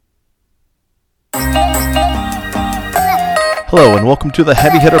Hello and welcome to the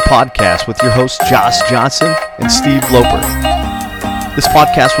Heavy Hitter Podcast with your hosts Josh Johnson and Steve Loper. This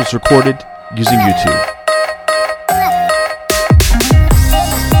podcast was recorded using YouTube.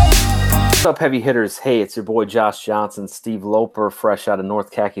 What's up, Heavy Hitters? Hey, it's your boy Josh Johnson, Steve Loper, fresh out of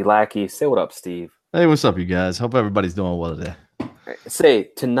North Kakalaki. Say what up, Steve. Hey, what's up, you guys? Hope everybody's doing well today. Say,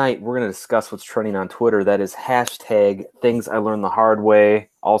 tonight we're going to discuss what's trending on Twitter. That is hashtag things I learned the hard way,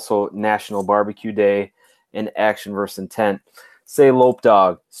 also National Barbecue Day, and action versus intent. Say Lope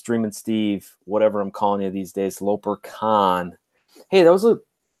Dog, Streamin' Steve, whatever I'm calling you these days, Loper Con. Hey, that was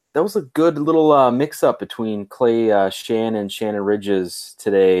a good little mix-up between Clay Shannon and Shannon Ridges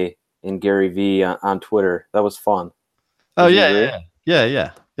today and Gary V on Twitter. That was fun. Oh, yeah.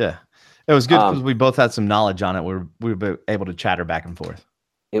 It was good because we both had some knowledge on it. We were able to chatter back and forth.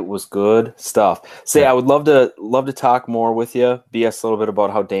 It was good stuff. Say, I would love to talk more with you, BS a little bit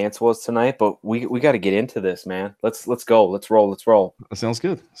about how dance was tonight, but we got to get into this, man. Let's go. Let's roll. That sounds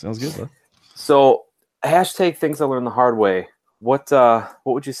good. Bro. So, hashtag things I learned the hard way. What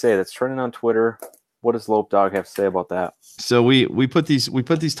would you say that's trending on Twitter? What does Lope Dog have to say about that? So we put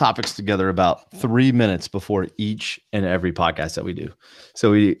these topics together about 3 minutes before each and every podcast that we do.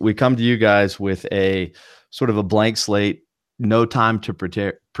 So we come to you guys with a sort of a blank slate, no time to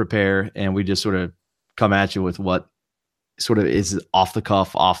prepare, and we just sort of come at you with what sort of is off the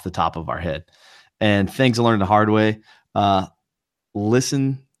cuff, off the top of our head. And things I learned the hard way.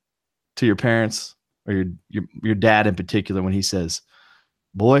 Listen to your parents or your dad in particular when he says,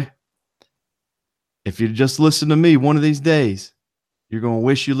 "Boy, if you just listen to me one of these days, you're going to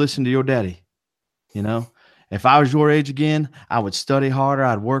wish you listened to your daddy. You know, if I was your age again, I would study harder.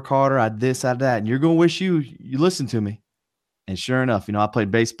 I'd work harder. I'd this, I'd that. And you're going to wish you listened to me." And sure enough, I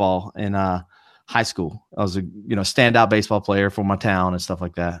played baseball in high school. I was a standout baseball player for my town and stuff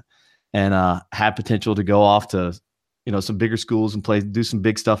like that, and had potential to go off to some bigger schools and do some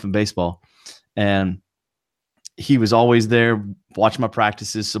big stuff in baseball. And he was always there, watching my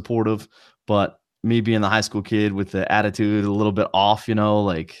practices, supportive. But me being the high school kid with the attitude a little bit off,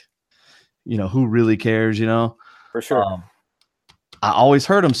 who really cares, For sure. I always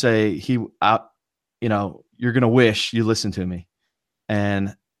heard him say you're going to wish you listened to me.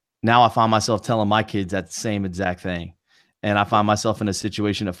 And now I find myself telling my kids that same exact thing. And I find myself in a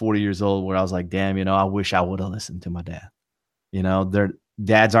situation at 40 years old where I was like, damn, I wish I would have listened to my dad. Their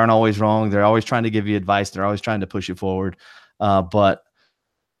dads aren't always wrong. They're always trying to give you advice. They're always trying to push you forward. But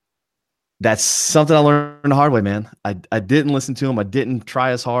that's something I learned the hard way, man. I didn't listen to him. I didn't try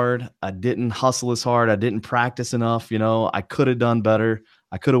as hard. I didn't hustle as hard. I didn't practice enough. I could have done better.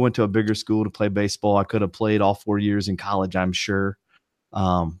 I could have went to a bigger school to play baseball. I could have played all 4 years in college, I'm sure.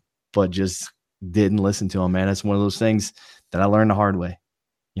 But just didn't listen to him, man. It's one of those things that I learned the hard way.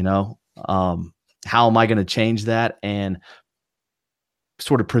 How am I going to change that and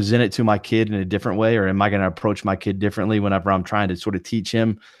sort of present it to my kid in a different way? Or am I going to approach my kid differently whenever I'm trying to sort of teach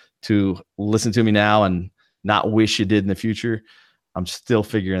him to listen to me now and not wish you did in the future? I'm still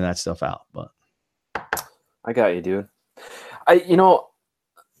figuring that stuff out, but I got you, dude.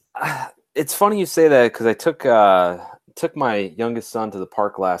 It's funny you say that because I took my youngest son to the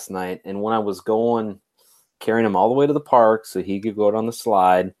park last night, and when I was carrying him all the way to the park so he could go down the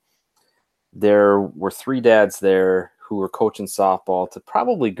slide, there were 3 dads there who were coaching softball to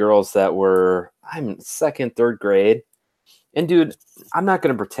probably girls that were second, third grade. And dude, I'm not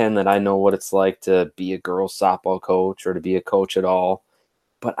going to pretend that I know what it's like to be a girls softball coach or to be a coach at all,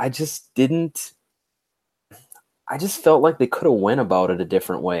 but I just felt like they could have went about it a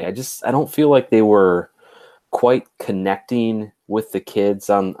different way. I don't feel like they were quite connecting with the kids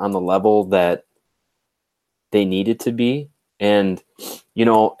on the level that they needed to be. And,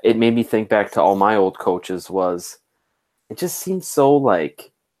 it made me think back to all my old coaches. It just seemed so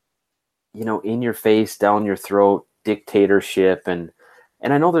like, in your face, down your throat, dictatorship. And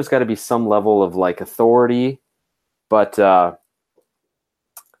I know there's got to be some level of like authority, but I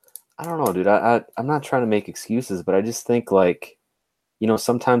don't know, dude. I'm not trying to make excuses, but I just think like,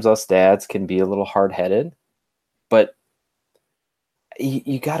 sometimes us dads can be a little hard-headed, but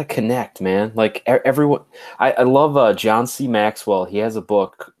you got to connect, man. Like everyone, I love John C. Maxwell. He has a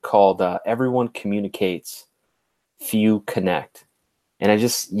book called Everyone Communicates, Few Connect. And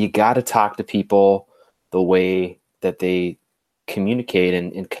you got to talk to people the way that they communicate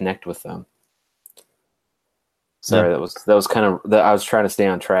and connect with them. Sorry, Yeah. that was kind of I was trying to stay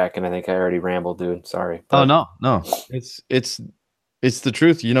on track, and I think I already rambled, dude. Sorry. Oh, no. It's the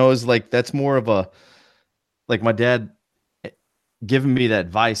truth. Is like, that's more of a, like my dad giving me that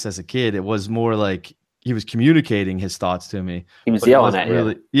advice as a kid. It was more like he was communicating his thoughts to me. He was yelling at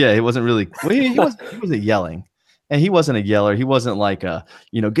you. Yeah, he wasn't really, well, he wasn't yelling. And he wasn't a yeller. He wasn't like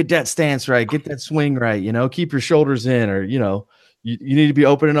get that stance right, get that swing right, keep your shoulders in, or, you need to be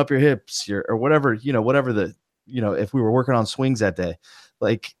opening up your hips or whatever, whatever if we were working on swings that day,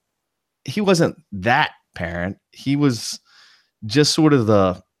 like he wasn't that parent. He was just sort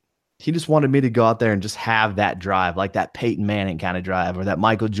of he just wanted me to go out there and just have that drive, like that Peyton Manning kind of drive or that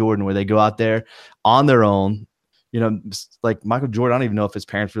Michael Jordan, where they go out there on their own. Like Michael Jordan, I don't even know if his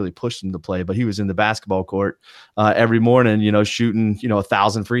parents really pushed him to play, but he was in the basketball court every morning, shooting,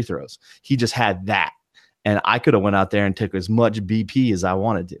 1,000 free throws. He just had that. And I could have went out there and took as much BP as I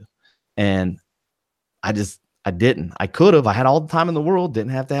wanted to. And I didn't. I could have. I had all the time in the world,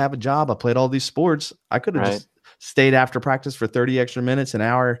 didn't have to have a job. I played all these sports. I could have just stayed after practice for 30 extra minutes, an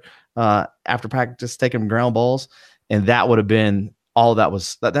hour after practice, taking ground balls. And that would have been all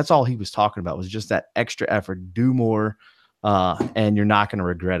that's all he was talking about, was just that extra effort, do more, and you're not going to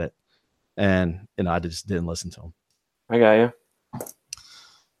regret it. And, I just didn't listen to him. I got you.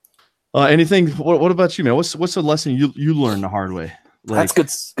 Anything, what about you, man? What's the lesson you learned the hard way? That's good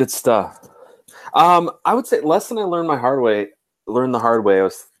stuff. I would say lesson I learned the hard way. I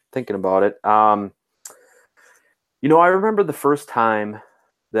was thinking about it. I remember the first time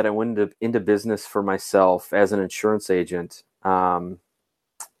that I went into business for myself as an insurance agent. And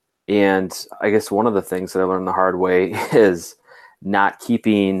I guess one of the things that I learned the hard way is not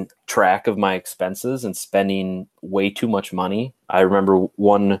keeping track of my expenses and spending way too much money. I remember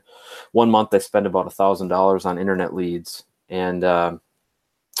one month I spent about $1,000 on internet leads, and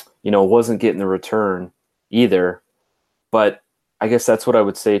wasn't getting the return either. But I guess that's what I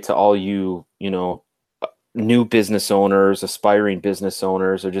would say to all you, new business owners, aspiring business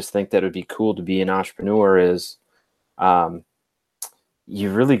owners, or just think that it'd be cool to be an entrepreneur, is you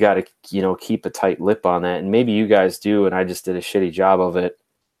really got to, keep a tight lip on that. And maybe you guys do, and I just did a shitty job of it.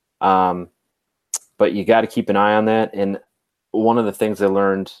 But you got to keep an eye on that. And one of the things I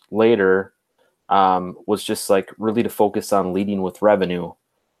learned later was just like really to focus on leading with revenue,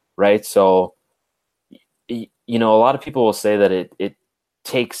 right? So, a lot of people will say that it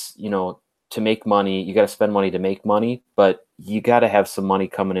takes, to make money, you got to spend money to make money, but you got to have some money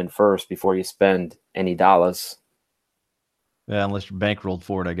coming in first before you spend any dollars. Yeah, unless you're bankrolled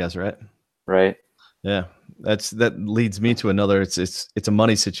for it, I guess, right? Right. Yeah, that leads me to another. It's a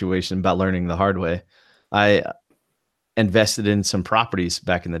money situation about learning the hard way. I invested in some properties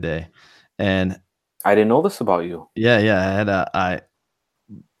back in the day, and I didn't know this about you. Yeah, I had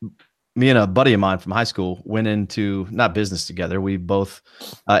me and a buddy of mine from high school went into not business together. We both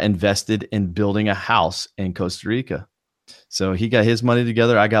invested in building a house in Costa Rica. So he got his money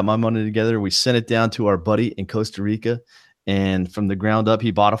together. I got my money together. We sent it down to our buddy in Costa Rica. And from the ground up, he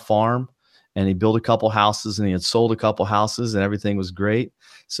bought a farm and he built a couple houses, and he had sold a couple houses, and everything was great.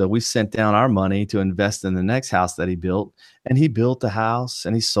 So we sent down our money to invest in the next house that he built, and he built the house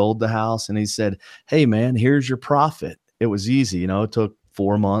and he sold the house, and he said, "Hey man, here's your profit." It was easy. It took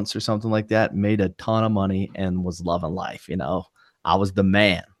 4 months or something like that, made a ton of money and was loving life. I was the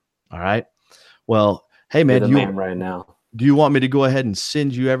man. All right. Well, hey man, do you want me to go ahead and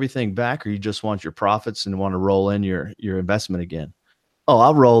send you everything back, or you just want your profits and want to roll in your investment again? Oh,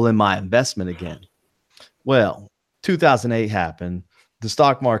 I'll roll in my investment again. Well, 2008 happened. The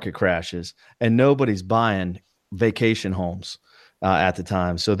stock market crashes and nobody's buying vacation homes at the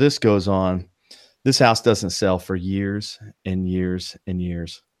time. So this goes on. This house doesn't sell for years and years and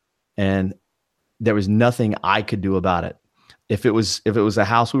years. And there was nothing I could do about it. If it was a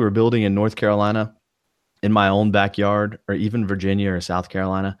house we were building in North Carolina, in my own backyard, or even Virginia or South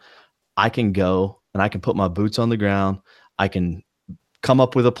Carolina, I can go and I can put my boots on the ground. I can come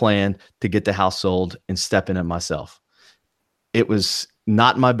up with a plan to get the house sold and step in it myself. It was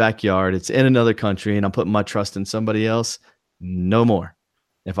not in my backyard. It's in another country, and I'm putting my trust in somebody else. No more.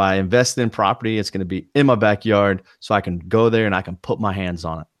 If I invest in property, it's going to be in my backyard, so I can go there and I can put my hands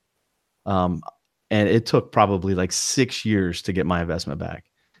on it. And it took probably like 6 years to get my investment back.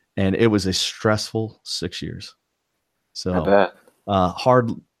 And it was a stressful 6 years. So I bet.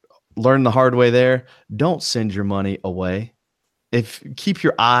 Learn the hard way there. Don't send your money away. Keep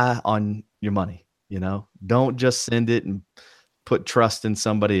your eye on your money, don't just send it and put trust in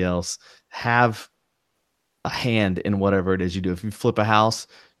somebody else. Have a hand in whatever it is you do. If you flip a house,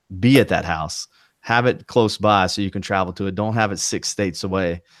 be at that house, have it close by so you can travel to it. Don't have it 6 states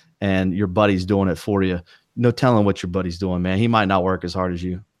away and your buddy's doing it for you. No telling what your buddy's doing, man. He might not work as hard as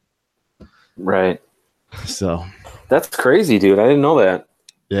you. Right. So that's crazy, dude. I didn't know that.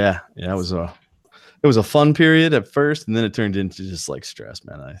 Yeah. It was a fun period at first, and then it turned into just like stress,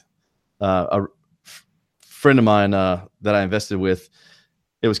 man. A friend of mine that I invested with,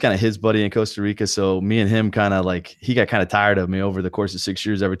 it was kind of his buddy in Costa Rica. So me and him kind of like, he got kind of tired of me over the course of 6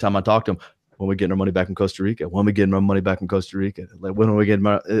 years. Every time I talked to him, when we getting our money back in Costa Rica? When we getting our money back in Costa Rica? Like, when are we getting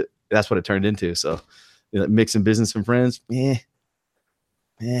that's what it turned into. So, mixing business and friends. Yeah.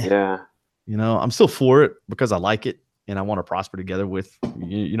 I'm still for it because I like it and I want to prosper together with,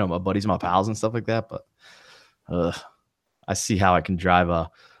 my buddies, my pals and stuff like that. But I see how I can drive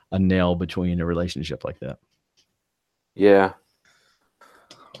a nail between a relationship like that. Yeah.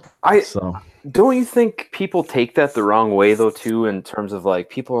 Don't you think people take that the wrong way though too, in terms of like,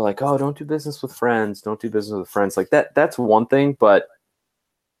 people are like, oh, don't do business with friends. Don't do business with friends. Like that's one thing, but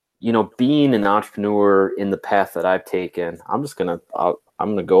being an entrepreneur in the path that I've taken, I'm going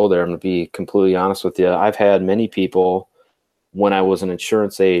to go there. I'm going to be completely honest with you. I've had many people, when I was an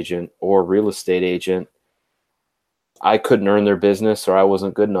insurance agent or real estate agent, I couldn't earn their business, or I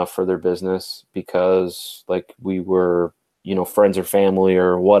wasn't good enough for their business because like we were, friends or family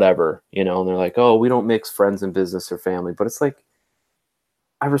or whatever, and they're like, oh, we don't mix friends and business or family. But it's like,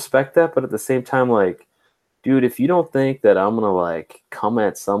 I respect that. But at the same time, like, dude, if you don't think that I'm going to like come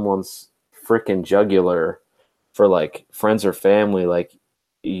at someone's freaking jugular for like friends or family, like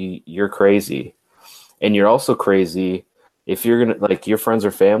you're crazy. And you're also crazy if you're going to, like, your friends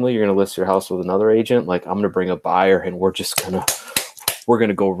or family, you're going to list your house with another agent. Like, I'm going to bring a buyer and we're going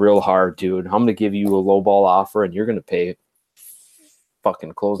to go real hard, dude. I'm going to give you a low ball offer and you're going to pay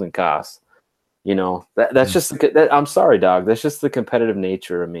fucking closing costs. That's just, I'm sorry, dog. That's just the competitive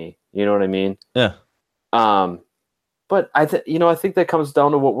nature of me. You know what I mean? Yeah. But I think that comes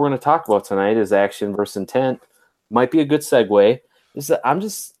down to what we're going to talk about tonight is action versus intent. Might be a good segue. Is that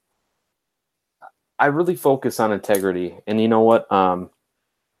I really focus on integrity, and you know what? I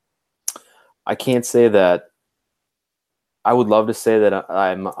can't say that. I would love to say that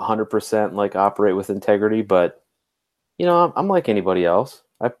I'm 100% like operate with integrity, but I'm like anybody else.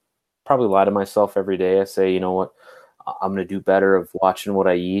 I probably lie to myself every day. I say, you know what? I'm going to do better of watching what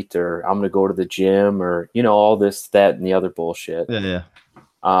I eat, or I'm going to go to the gym, or, all this, that, and the other bullshit. Yeah.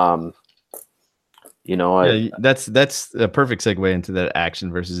 That's a perfect segue into that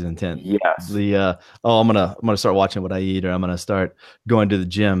action versus intent. Yes. I'm gonna start watching what I eat, or I'm gonna start going to the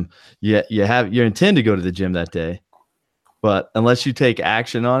gym. You intend to go to the gym that day, but unless you take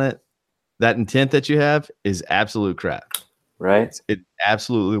action on it, that intent that you have is absolute crap. Right. It's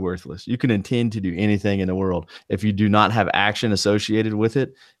absolutely worthless. You can intend to do anything in the world. If you do not have action associated with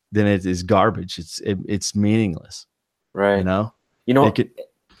it, then it is garbage. It's meaningless. Right.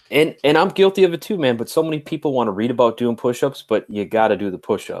 And I'm guilty of it too, man. But so many people want to read about doing push-ups, but you got to do the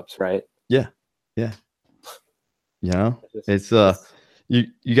push-ups, right? Yeah. It's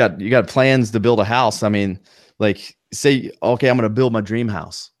you got plans to build a house. I mean, like, say, okay, I'm going to build my dream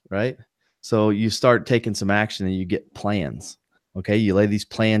house, right? So you start taking some action and you get plans. Okay. You lay these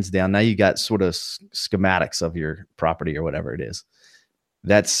plans down. Now you got sort of schematics of your property or whatever it is.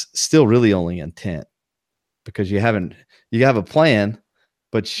 That's still really only intent, because you have a plan,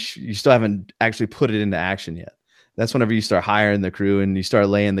 but you still haven't actually put it into action yet. That's whenever you start hiring the crew and you start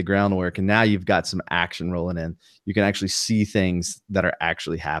laying the groundwork, and now you've got some action rolling in. You can actually see things that are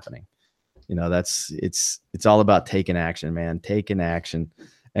actually happening. It's all about taking action, man. Taking action.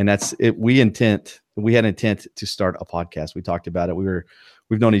 And that's it. We had intent to start a podcast. We talked about it.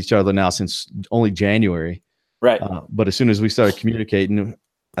 We've known each other now since only January. Right. But as soon as we started communicating,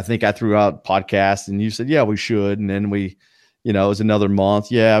 I think I threw out podcast and you said, yeah, we should. And then it was another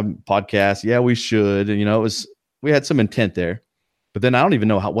month. Yeah. Podcast. Yeah, we should. And, we had some intent there, but then I don't even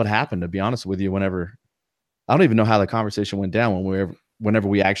know what happened, to be honest with you. I don't even know how the conversation went down whenever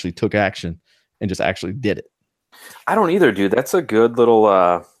we actually took action and just actually did it. I don't either, dude. That's a good little,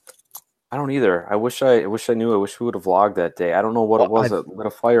 I don't either. I wish I knew. I wish we would have vlogged that day. I don't know what it was that lit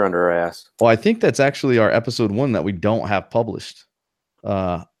a fire under our ass. Well, I think that's actually our episode 1 that we don't have published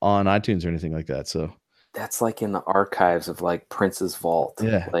on iTunes or anything like that. So that's like in the archives of like Prince's vault.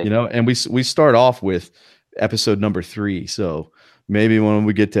 Yeah. And we start off with episode number 3. So maybe when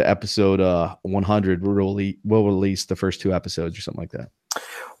we get to episode 100, we'll release the first 2 episodes or something like that.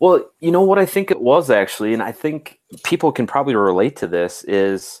 Well, you know what I think it was actually, and I think people can probably relate to this,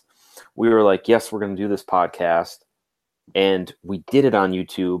 is we were like, yes, we're going to do this podcast, and we did it on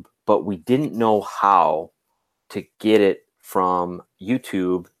YouTube, but we didn't know how to get it from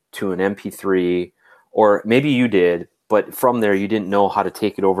YouTube to an MP3, or maybe you did, but from there you didn't know how to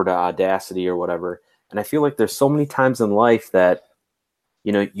take it over to Audacity or whatever. And I feel like there's so many times in life that,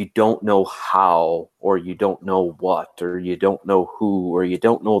 you don't know how, or you don't know what, or you don't know who, or you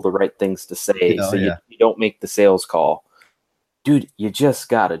don't know the right things to say. You don't make the sales call. Dude, you just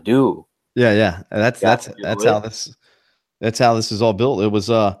got to do. Yeah. That's how this That's how this is all built. It was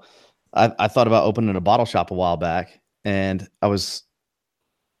I thought about opening a bottle shop a while back, and I was,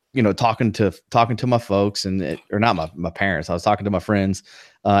 talking to my folks or not my parents. I was talking to my friends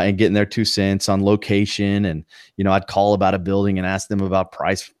and getting their 2 cents on location. And, I'd call about a building and ask them about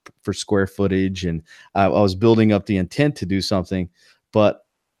price for square footage. And I was building up the intent to do something, but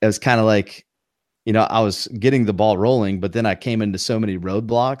it was kind of like, I was getting the ball rolling, but then I came into so many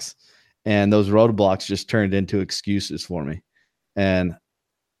roadblocks, and those roadblocks just turned into excuses for me. And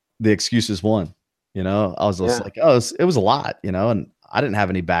the excuses won. I was just Yeah. like, oh, it was a lot, and I didn't have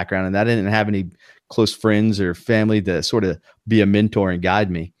any background in that. I didn't have any close friends or family to sort of be a mentor and guide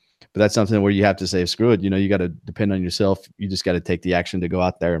me. But that's something where you have to say, screw it. You got to depend on yourself. You just got to take the action to go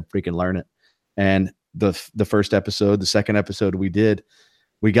out there and freaking learn it. And the first episode, the second episode we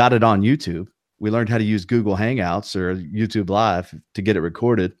got it on YouTube. We learned how to use Google Hangouts or YouTube Live to get it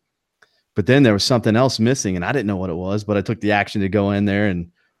recorded. But then there was something else missing, and I didn't know what it was, but I took the action to go in there and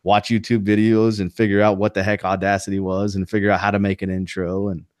watch YouTube videos and figure out what the heck Audacity was, and figure out how to make an intro,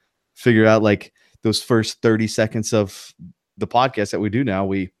 and figure out like those first 30 seconds of the podcast that we do now.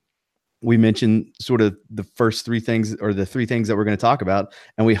 We mention sort of the first three things, or the three things that we're going to talk about.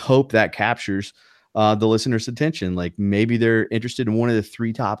 And we hope that captures the listener's attention. Like maybe they're interested in one of the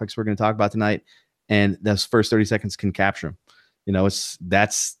three topics we're going to talk about tonight, and those first 30 seconds can capture them.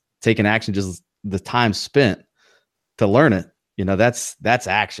 That's taking action, just the time spent to learn it. That's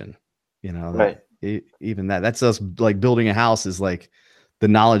action, Right. Even that's us like building a house is like the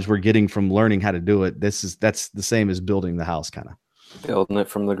knowledge we're getting from learning how to do it. That's the same as building the house, kind of Building it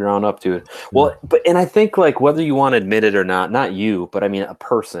from the ground up, dude. Well, and I think like whether you want to admit it or not you, but I mean a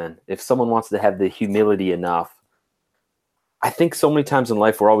person, if someone wants to have the humility enough, I think so many times in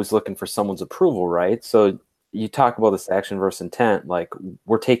life we're always looking for someone's approval, right? So you talk about this action versus intent, like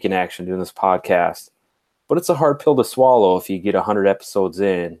we're taking action doing this podcast, but it's a hard pill to swallow if you get 100 episodes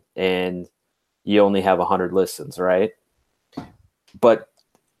in and you only have 100 listens, right? But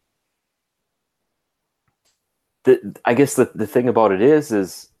I guess the thing about it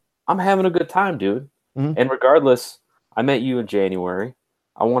is I'm having a good time, dude. Mm-hmm. And regardless, I met you in January.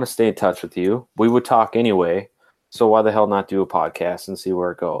 I want to stay in touch with you. We would talk anyway. So why the hell not do a podcast and see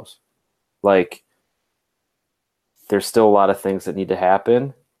where it goes? Like, there's still a lot of things that need to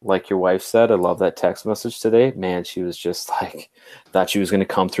happen. Like your wife said, I love that text message today. Man, she was just like, thought she was going to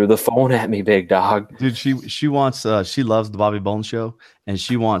come through the phone at me, big dog. Dude, she wants she loves the Bobby Bones show, and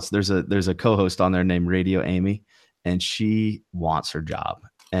she wants there's a co-host on there named Radio Amy, and she wants her job.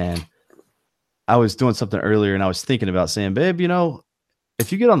 And I was doing something earlier, and I was thinking about saying, babe,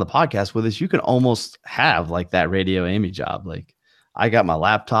 if you get on the podcast with us, you can almost have like that Radio Amy job. Like, I got my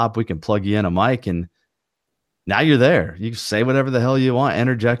laptop, we can plug you in a mic, and now you're there. You can say whatever the hell you want,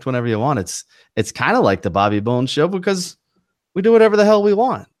 interject whenever you want. It's kind of like the Bobby Bones show, because we do whatever the hell we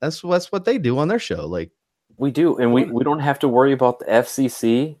want. That's what they do on their show. Like, we do, and we don't have to worry about the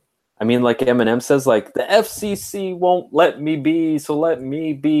FCC. I mean, like Eminem says, like, the FCC won't let me be, so let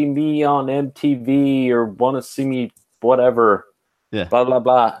me be me on MTV, or want to see me, whatever. Yeah. Blah blah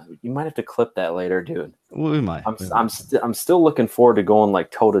blah. You might have to clip that later, dude. We might. I'm still looking forward to going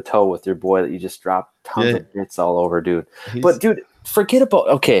like toe to toe with your boy that you just dropped tons of bits all over, dude. But dude, forget about.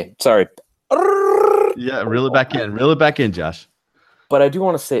 Okay, sorry. Yeah, reel it back in, Josh. But I do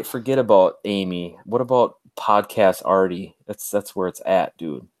want to say, forget about Amy. What about Podcast Artie? That's where it's at,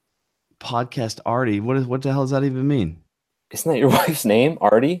 dude. Podcast Artie. What the hell does that even mean? Isn't that your wife's name,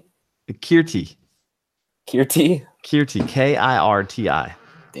 Artie? Kirti. Kirti, Kirti.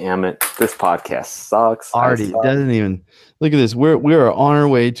 Damn it! This podcast sucks. Artie doesn't even look at this. We're on our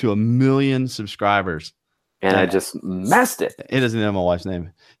way to 1 million subscribers, and I just messed it. It doesn't know my wife's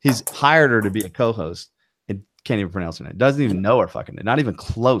name. He's hired her to be a co-host and can't even pronounce her name. Doesn't even know her fucking name. Not even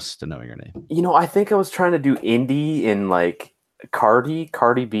close to knowing her name. I think I was trying to do indie in like Cardi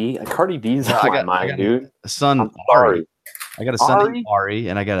B. Cardi B's on mine, dude. A son, Ari. I got a son named Ari,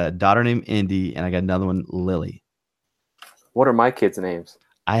 and I got a daughter named Indy, and I got another one, Lily. What are my kids' names?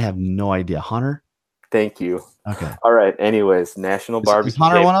 I have no idea. Hunter? Thank you. Okay. All right. Anyways, National Barbecue Is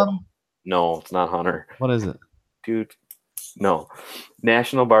Hunter Day. one of them? No, it's not Hunter. What is it? Dude, no.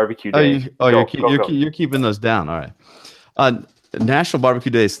 National Barbecue Day. You're keeping those down. All right. National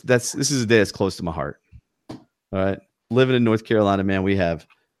Barbecue Day. This is a day that's close to my heart. All right. Living in North Carolina, man, we have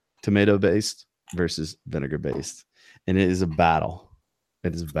tomato-based versus vinegar-based. And it is a battle.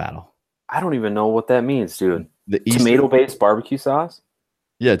 It is a battle. I don't even know what that means, dude. The tomato-based barbecue sauce?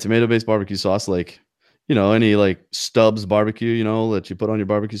 Yeah, tomato-based barbecue sauce, like, any like Stubbs barbecue, that you put on your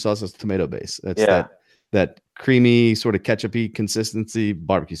barbecue sauce, that's tomato-based. That's that creamy, sort of ketchup-y consistency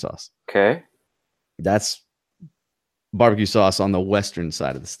barbecue sauce. Okay. That's barbecue sauce on the western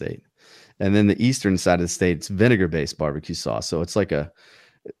side of the state. And then the eastern side of the state, it's vinegar-based barbecue sauce. So it's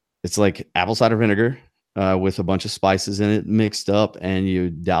like apple cider vinegar with a bunch of spices in it mixed up, and you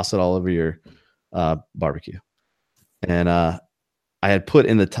douse it all over your barbecue. And I had put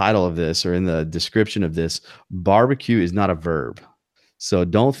in the title of this, or in the description of this, barbecue is not a verb. So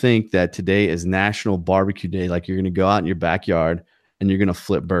don't think that today is National Barbecue Day, like you're going to go out in your backyard and you're going to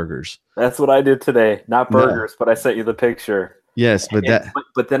flip burgers. That's what I did today. Not burgers, No. but I sent you the picture. Yes, but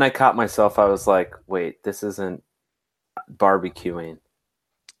But then I caught myself. I was like, wait, this isn't barbecuing.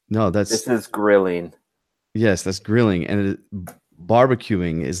 no, This is grilling. yes, that's grilling, and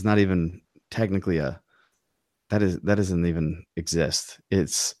barbecuing is not even technically that doesn't even exist.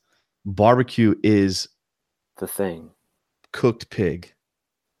 It's barbecue is The thing. cooked pig.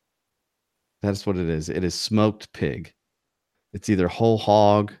 That's what it is. It is smoked pig. It's either whole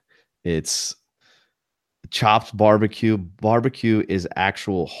hog, it's chopped barbecue. Barbecue is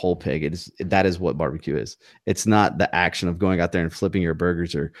actual whole pig. That is what barbecue is. It's not the action of going out there and flipping your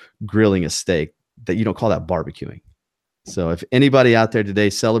burgers or grilling a steak. That you don't call that barbecuing. So if anybody out there today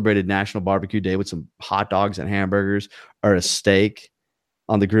celebrated National Barbecue Day with some hot dogs and hamburgers or a steak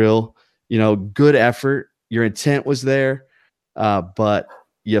on the grill, good effort. Your intent was there, but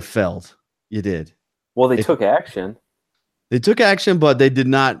you failed. You did. Well, they took action. They took action, but they did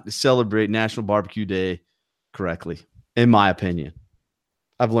not celebrate National Barbecue Day correctly, in my opinion.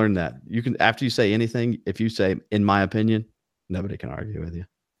 I've learned that. You can, after you say anything, if you say, in my opinion, nobody can argue with you.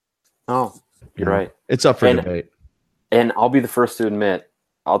 Oh, you're right. It's up for debate. And I'll be the first to admit,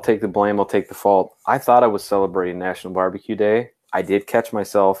 I'll take the blame, I'll take the fault. I thought I was celebrating National Barbecue Day. I did catch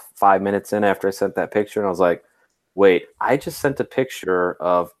myself 5 minutes in after I sent that picture, and I was like, wait, I just sent a picture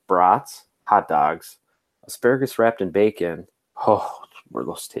of brats, hot dogs, asparagus wrapped in bacon. Oh, were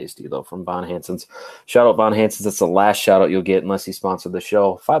those tasty, though, from Von Hansen's. Shout out Von Hansen's. That's the last shout out you'll get unless he sponsored the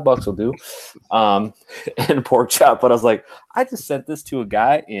show. $5 will do. And pork chop. But I was like, I just sent this to a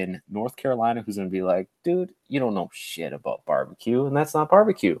guy in North Carolina who's going to be like, dude, you don't know shit about barbecue, and that's not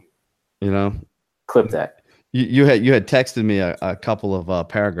barbecue. Clip that. You had texted me a couple of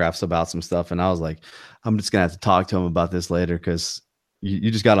paragraphs about some stuff, and I was like, I'm just gonna have to talk to him about this later, because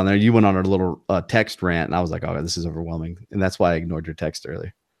you just got on there. You went on a little text rant, and I was like, oh, this is overwhelming, and that's why I ignored your text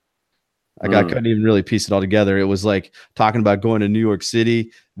earlier. I couldn't even really piece it all together. It was like talking about going to New York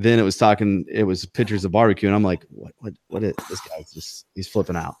City. Then it was pictures of barbecue, and I'm like, what is this guy? He's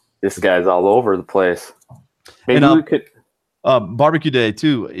flipping out. This guy's all over the place. Maybe we could. Barbecue Day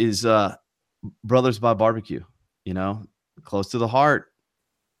too is Brothers by Barbecue, close to the heart.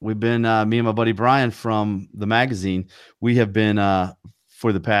 We've been, me and my buddy Brian from the magazine, we have been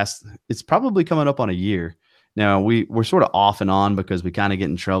for the past, it's probably coming up on a year. Now we're sort of off and on because we kind of get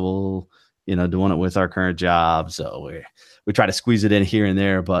in trouble, doing it with our current job. So we try to squeeze it in here and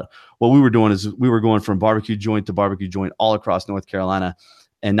there. But what we were doing is we were going from barbecue joint to barbecue joint all across North Carolina,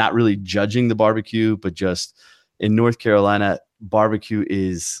 and not really judging the barbecue, but just in North Carolina, barbecue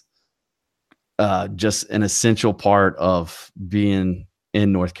is just an essential part of being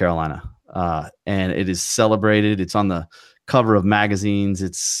in North Carolina. And it is celebrated. It's on the cover of magazines.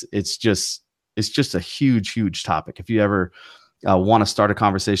 It's just a huge, huge topic. If you ever want to start a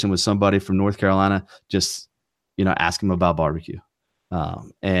conversation with somebody from North Carolina, just, ask them about barbecue.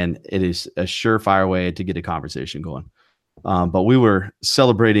 And it is a surefire way to get a conversation going. But we were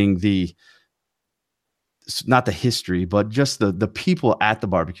celebrating not the history, but just the people at the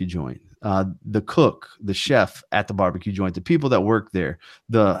barbecue joint. The cook, the chef at the barbecue joint, the people that work there,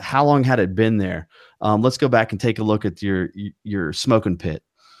 how long had it been there? Let's go back and take a look at your smoking pit.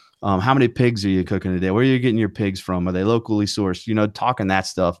 How many pigs are you cooking today? Where are you getting your pigs from? Are they locally sourced? Talking that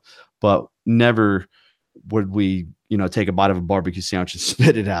stuff, but never would we, take a bite of a barbecue sandwich and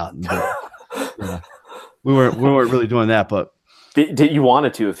spit it out. We weren't really doing that, but did you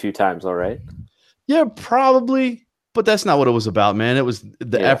wanted to a few times, all right? Yeah, probably. But that's not what it was about, man. It was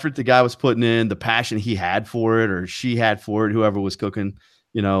the effort the guy was putting in, the passion he had for it, or she had for it, whoever was cooking,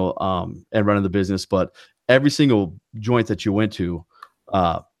 and running the business. But every single joint that you went to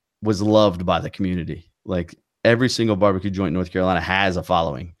was loved by the community. Like every single barbecue joint in North Carolina has a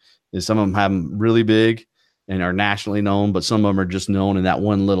following. And some of them have them really big and are nationally known, but some of them are just known in that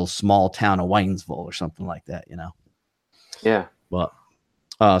one little small town of Waynesville or something like that, Yeah. But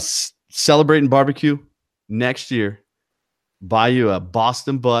celebrating barbecue. Next year, buy you a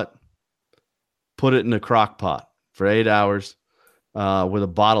Boston butt, put it in a crock pot for 8 hours with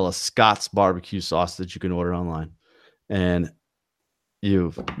a bottle of Scott's barbecue sauce that you can order online. And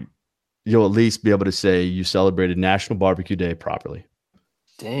you'll at least be able to say you celebrated National Barbecue Day properly.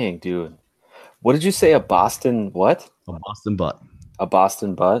 Dang, dude. What did you say, a Boston what? A Boston butt. A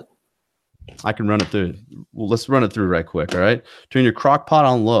Boston butt. I can run it through. Well, let's run it through right quick. All right. Turn your crock pot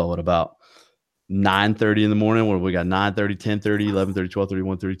on low at about 9:30 in the morning. Where we got 9:30, 10:30, 11:30, 12:30,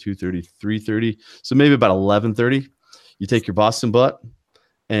 1:30, 2:30, 3:30. So maybe about 11:30. You take your Boston butt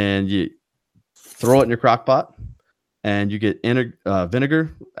and you throw it in your crock pot, and you get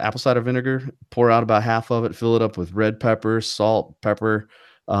vinegar, apple cider vinegar. Pour out about half of it. Fill it up with red pepper, salt, pepper,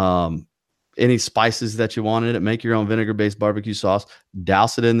 any spices that you want in it. Make your own vinegar-based barbecue sauce.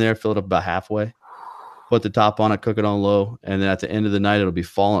 Douse it in there. Fill it up about halfway. Put the top on it. Cook it on low. And then at the end of the night, it'll be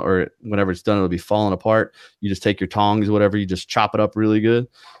falling, or whenever it's done, it'll be falling apart. You just take your tongs, whatever. You just chop it up really good.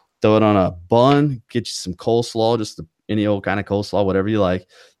 Throw it on a bun. Get you some coleslaw, just any old kind of coleslaw, whatever you like.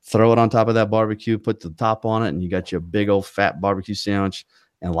 Throw it on top of that barbecue. Put the top on it, and you got your big old fat barbecue sandwich.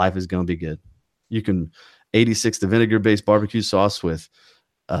 And life is going to be good. You can 86 the vinegar-based barbecue sauce with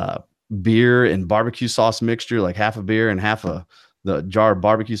beer and barbecue sauce mixture, like half a beer and half the jar of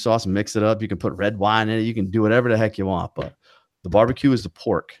barbecue sauce, and mix it up. You can put red wine in it. You can do whatever the heck you want, but the barbecue is the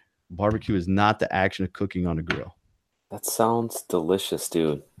pork. Barbecue is not the action of cooking on a grill. That sounds delicious,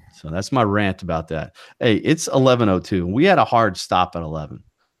 dude. So that's my rant about that. Hey, it's 11:02. We had a hard stop at 11.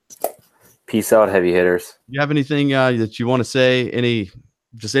 Peace out, heavy hitters. You have anything that you want to say?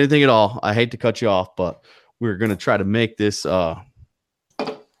 Just anything at all? I hate to cut you off, but we're going to try to make this a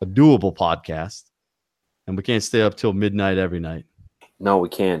doable podcast, and we can't stay up till midnight every night. No, we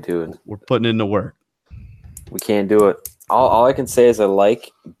can't, dude. We're putting in the work. We can't do it. All I can say is I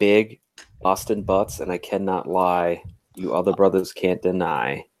like big Boston butts, and I cannot lie. You other brothers can't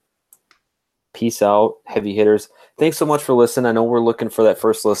deny. Peace out, heavy hitters. Thanks so much for listening. I know we're looking for that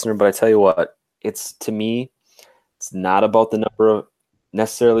first listener, but I tell you what, to me, it's not about the number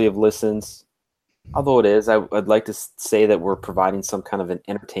necessarily of listens. Although it is, I'd like to say that we're providing some kind of an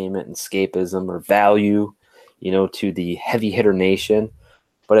entertainment and escapism or value, to the heavy hitter nation.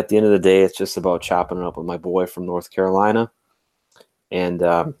 But at the end of the day, it's just about chopping it up with my boy from North Carolina. And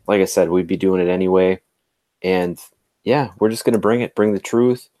like I said, we'd be doing it anyway. And yeah, we're just going to bring the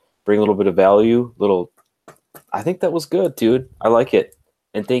truth, bring a little bit of value, I think that was good, dude. I like it.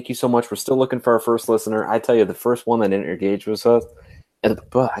 And thank you so much. We're still looking for our first listener. I tell you, the first one that didn't engage with us,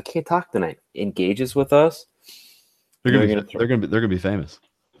 but I can't talk tonight, engages with us. They're gonna be famous.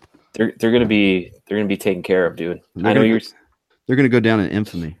 They're gonna be taken care of, dude. They're gonna go down in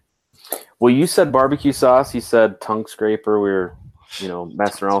infamy. Well, you said barbecue sauce. You said tongue scraper. We were,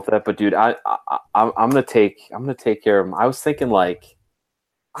 messing around with that. But dude, I'm gonna take care of them. I was thinking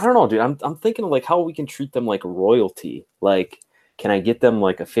I don't know, dude. I'm thinking like how we can treat them like royalty. Like, can I get them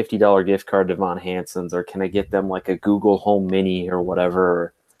like a $50 gift card to Von Hansen's, or can I get them like a Google Home Mini or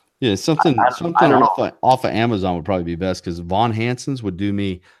whatever? Yeah, something off of Amazon would probably be best, because Von Hansen's would do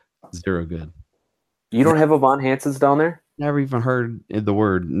me zero good. You don't have a Von Hansen's down there? Never even heard the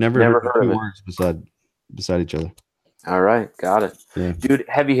word. Never heard the two words beside each other. All right, got it. Yeah. Dude,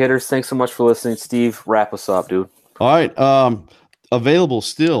 heavy hitters, thanks so much for listening. Steve, wrap us up, dude. All right. Available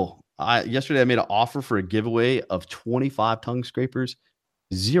still. Yesterday I made an offer for a giveaway of 25 tongue scrapers.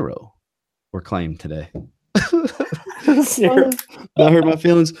 0 were claimed today. That hurt my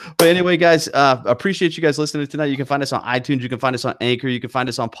feelings. But anyway, guys, appreciate you guys listening tonight. You can find us on iTunes. You can find us on Anchor. You can find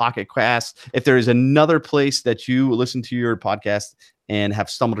us on Pocket Cast. If there is another place that you listen to your podcast and have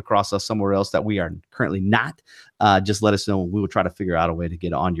stumbled across us somewhere else that we are currently not, just let us know. We will try to figure out a way to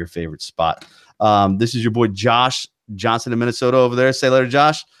get on your favorite spot. This is your boy Josh Johnson in Minnesota over there. Say later,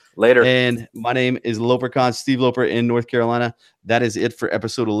 Josh. Later. And my name is Lopercon, Steve Loper in North Carolina. That is it for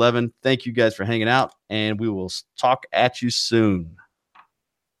episode 11. Thank you guys for hanging out, and we will talk at you soon.